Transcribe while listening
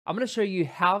I'm going to show you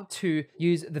how to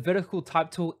use the vertical type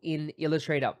tool in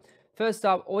Illustrator. First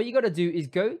up, all you got to do is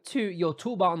go to your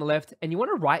toolbar on the left and you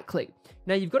want to right click.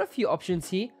 Now you've got a few options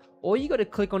here. All you got to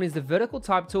click on is the vertical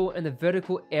type tool and the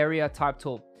vertical area type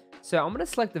tool. So I'm going to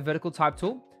select the vertical type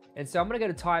tool. And so I'm going to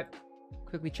go to type,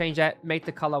 quickly change that, make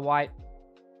the color white.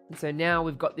 And so now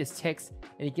we've got this text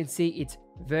and you can see it's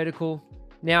vertical.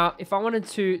 Now, if I wanted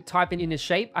to type in a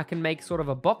shape, I can make sort of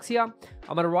a box here.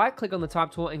 I'm going to right click on the type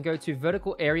tool and go to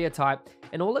vertical area type.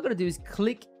 And all I'm going to do is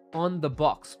click on the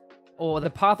box or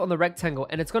the path on the rectangle,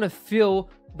 and it's going to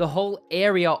fill the whole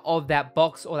area of that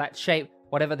box or that shape,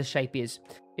 whatever the shape is.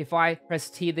 If I press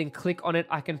T, then click on it,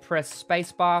 I can press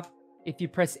spacebar. If you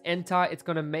press enter, it's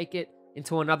going to make it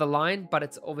into another line, but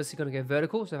it's obviously going to go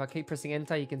vertical. So if I keep pressing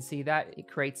enter, you can see that it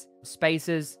creates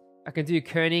spaces. I can do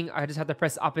kerning. I just have to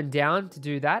press up and down to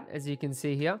do that, as you can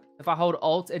see here. If I hold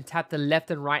Alt and tap the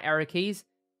left and right arrow keys,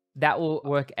 that will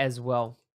work as well.